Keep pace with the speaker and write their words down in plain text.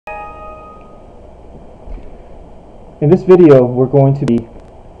In this video, we're going to be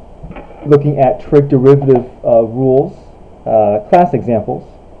looking at trig derivative rules, class examples.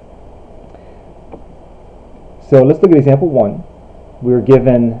 So let's look at example 1. We're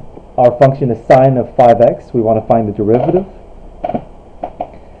given our function is sine of 5x. We want to find the derivative.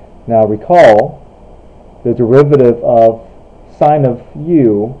 Now recall, the derivative of sine of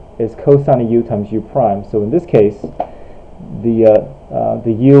u is cosine of u times u prime. So in this case, the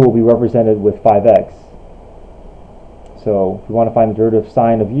u will be represented with 5x. So if we want to find the derivative of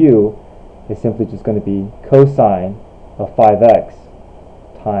sine of u, it's simply just going to be cosine of 5x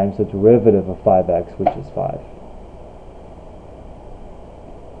times the derivative of 5x, which is 5.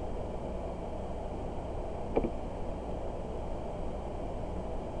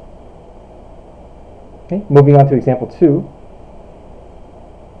 Okay, moving on to example 2.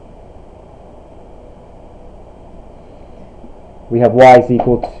 We have y is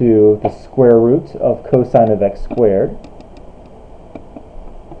equal to the square root of cosine of x squared.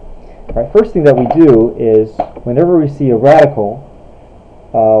 All right, first thing that we do is whenever we see a radical,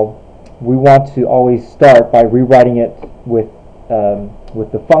 we want to always start by rewriting it with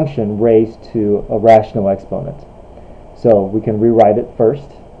the function raised to a rational exponent. So we can rewrite it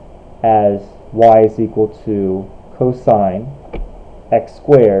first as y is equal to cosine x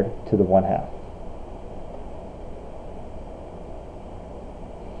squared to the 1/2.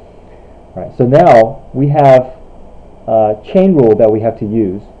 Right, so now we have a chain rule that we have to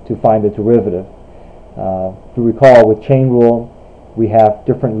use to find the derivative. If you recall, with chain rule we have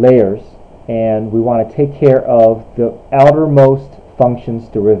different layers, and we want to take care of the outermost function's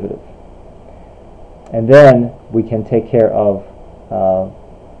derivative, and then we can take care of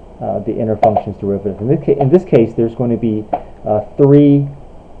the inner function's derivative. In this case, there's going to be three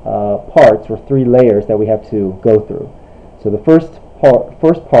parts or three layers that we have to go through. So the first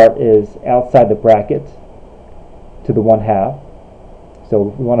part is outside the bracket to the 1/2. So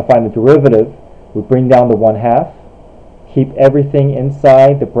if we want to find the derivative, we bring down the 1/2, keep everything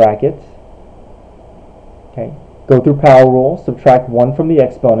inside the bracket. Okay, go through power rule, subtract 1 from the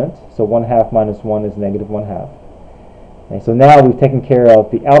exponent. So 1/2 minus 1 is negative 1/2. Okay, so now we've taken care of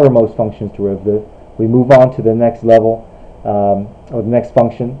the outermost function's derivative. We move on to the next level, or the next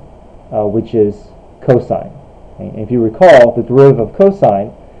function, which is cosine. And if you recall, the derivative of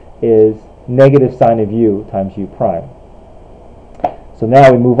cosine is negative sine of u times u prime. So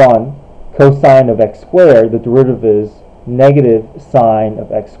now we move on. Cosine of x squared, the derivative is negative sine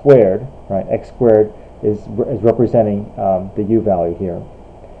of x squared. Right? X squared is representing the u value here.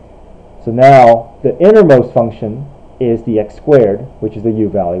 So now the innermost function is the x squared, which is the u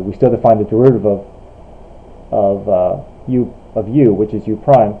value. We still have to find the derivative of u, which is u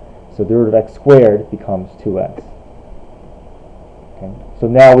prime. So the derivative of x squared becomes 2x. Okay. So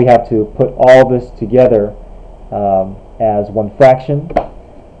now we have to put all this together as one fraction.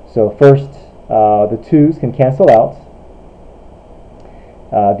 So first, the 2's can cancel out.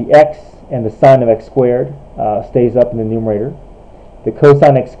 The x and the sine of x squared stays up in the numerator. The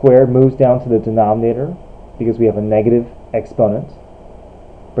cosine x squared moves down to the denominator because we have a negative exponent.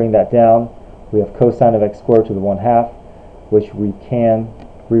 Bring that down. We have cosine of x squared to the 1/2, which we can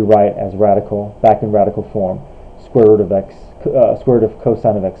rewrite as radical, back in radical form, square root of x, square root of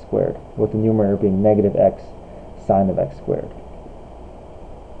cosine of x squared, with the numerator being negative x sine of x squared.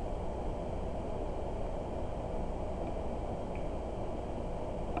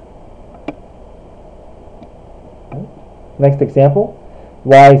 Okay. Next example,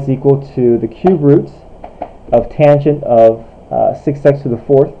 y is equal to the cube root of tangent of 6x to the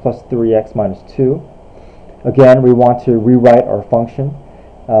 4th plus 3x minus 2. Again, we want to rewrite our function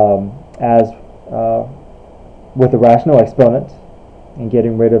as with a rational exponent and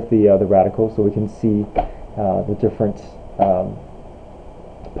getting rid of the radical, so we can see the different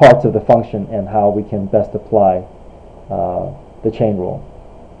parts of the function and how we can best apply the chain rule.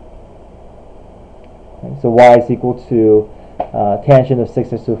 Okay, so y is equal to tangent of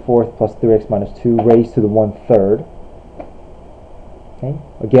 6x to the 4th plus 3x minus 2 raised to the 1/3. Okay.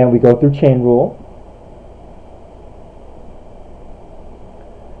 Again, we go through chain rule.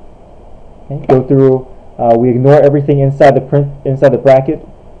 Okay. Go through. We ignore everything inside the bracket.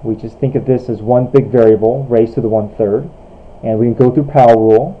 We just think of this as one big variable raised to the 1/3, and we can go through power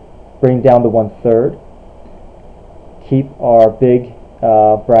rule, bring down the 1/3, keep our big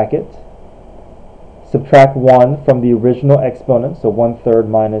bracket, subtract 1 from the original exponent. So 1/3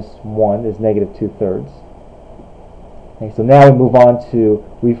 minus 1 is negative 2/3. Okay, so now we move on to,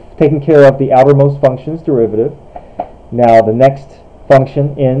 we've taken care of the outermost function's derivative. Now the next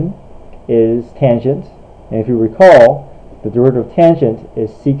function in is tangent. And if you recall, the derivative of tangent is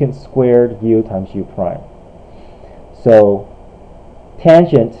secant squared u times u prime. So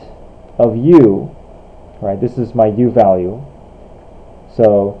tangent of u, right, this is my u value.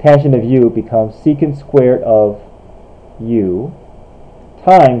 So tangent of u becomes secant squared of u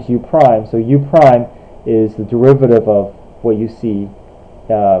times u prime. So u prime is the derivative of what you see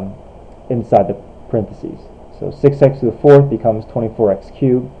inside the parentheses. So 6x to the fourth becomes 24x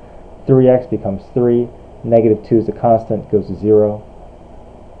cubed, 3x becomes 3, negative 2 is a constant, goes to 0.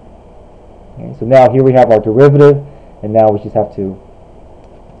 Okay, so now here we have our derivative, and now we just have to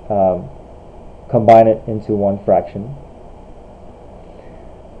combine it into one fraction.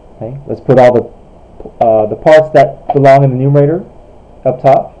 Okay, let's put all the parts that belong in the numerator up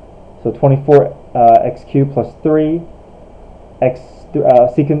top. So 24x cubed plus 3,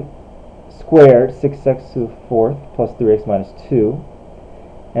 secant squared 6x to the fourth plus 3x minus 2.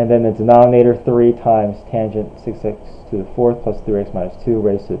 And then the denominator 3 times tangent 6x to the fourth plus 3x minus 2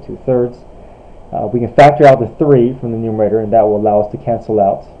 raised to the 2/3. We can factor out the 3 from the numerator, and that will allow us to cancel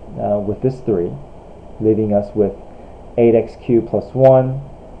out with this 3, leaving us with 8x cubed plus 1,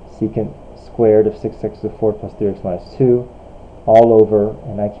 secant squared of 6x to the fourth plus 3x minus 2, all over,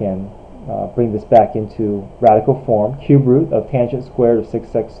 and I can bring this back into radical form, cube root of tangent squared of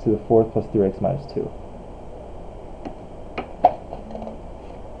 6x to the fourth plus 3x minus 2.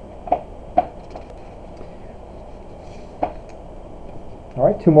 All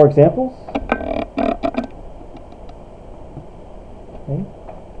right, two more examples. Okay.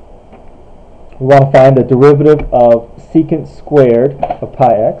 We want to find the derivative of secant squared of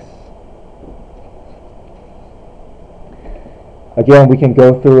pi x. Again, we can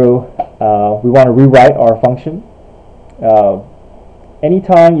go through, we want to rewrite our function.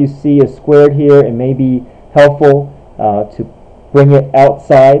 Anytime you see a squared here, it may be helpful to bring it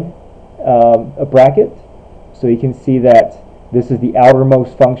outside a bracket, so you can see that this is the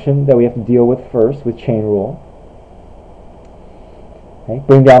outermost function that we have to deal with first with chain rule. Okay,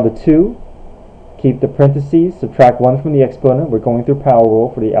 bring down the 2, keep the parentheses, subtract 1 from the exponent. We're going through power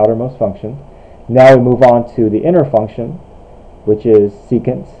rule for the outermost function. Now we move on to the inner function, which is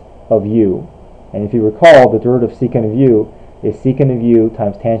secant of u. And if you recall, the derivative of secant of u is secant of u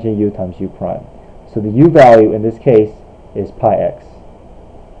times tangent of u times u prime. So the u value in this case is pi x.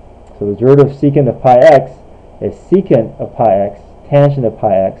 So the derivative of secant of pi x is secant of pi x, tangent of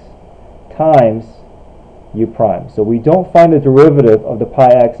pi x, times u prime. So we don't find the derivative of the pi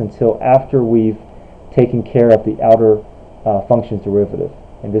x until after we've taken care of the outer function's derivative.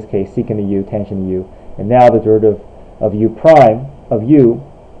 In this case, secant of u, tangent of u. And now the derivative of u prime of u,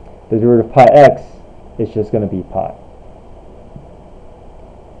 the derivative of pi x, is just going to be pi.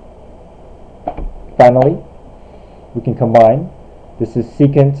 Finally, we can combine. This is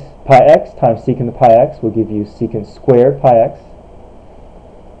secant pi x times secant of pi x will give you secant squared pi x.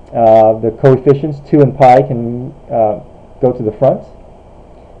 The coefficients 2 and pi can go to the front,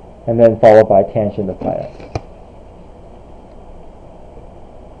 and then followed by tangent of pi x.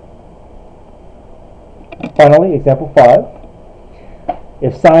 Finally, example 5.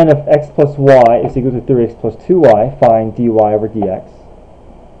 If sine of x plus y is equal to 3x plus 2y, find dy over dx.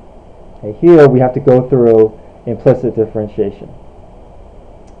 Okay, here we have to go through implicit differentiation.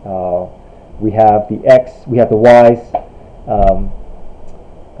 We have the x, we have the y's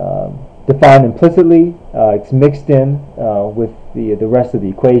defined implicitly. It's mixed in with the rest of the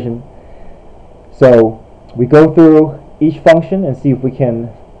equation. So we go through each function and see if we can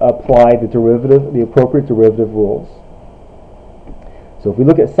apply the derivative, the appropriate derivative rules. So if we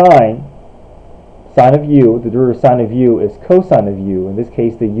look at sine of u, the derivative of sine of u is cosine of u. In this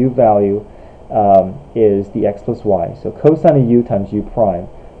case, the u value is the x plus y. So cosine of u times u prime.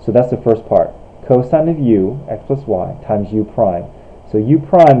 So that's the first part. Cosine of u, x plus y, times u prime. So u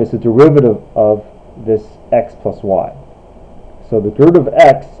prime is the derivative of this x plus y. So the derivative of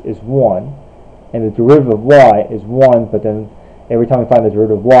x is 1, and the derivative of y is 1, but then every time we find the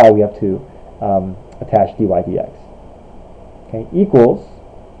derivative of y, we have to attach dy dx. Okay, equals,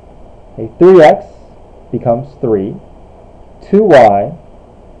 okay, 3x becomes 3, 2y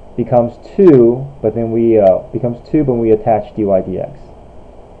becomes 2, but then we attach dy dx.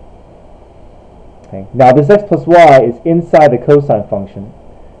 Okay. Now this x plus y is inside the cosine function,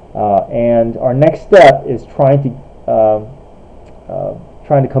 and our next step is trying to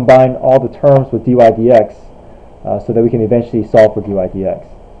combine all the terms with dy dx so that we can eventually solve for dy dx.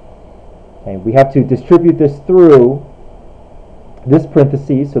 Okay. We have to distribute this through this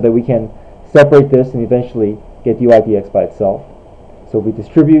parenthesis so that we can separate this and eventually get dy dx by itself. So we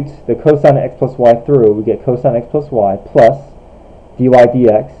distribute the cosine of x plus y through, we get cosine x plus y plus dy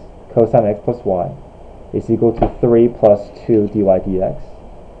dx cosine x plus y is equal to 3 plus 2 dy dx.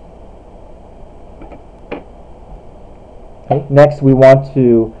 Okay. Next, we want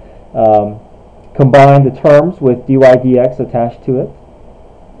to combine the terms with dy dx attached to it.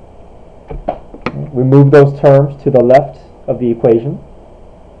 Okay. We move those terms to the left of the equation.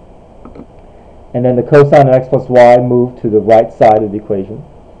 And then the cosine of x plus y move to the right side of the equation,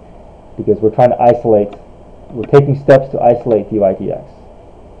 because we're trying to isolate, we're taking steps to isolate dy dx.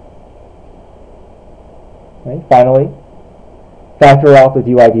 Okay. Finally, factor out the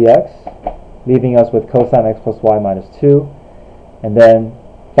dy dx, leaving us with cosine x plus y minus 2. And then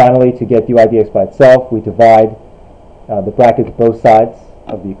finally, to get dy dx by itself, we divide the brackets both sides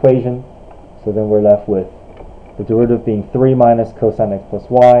of the equation. So then we're left with the derivative being 3 minus cosine x plus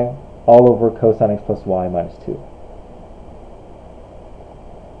y all over cosine x plus y minus 2.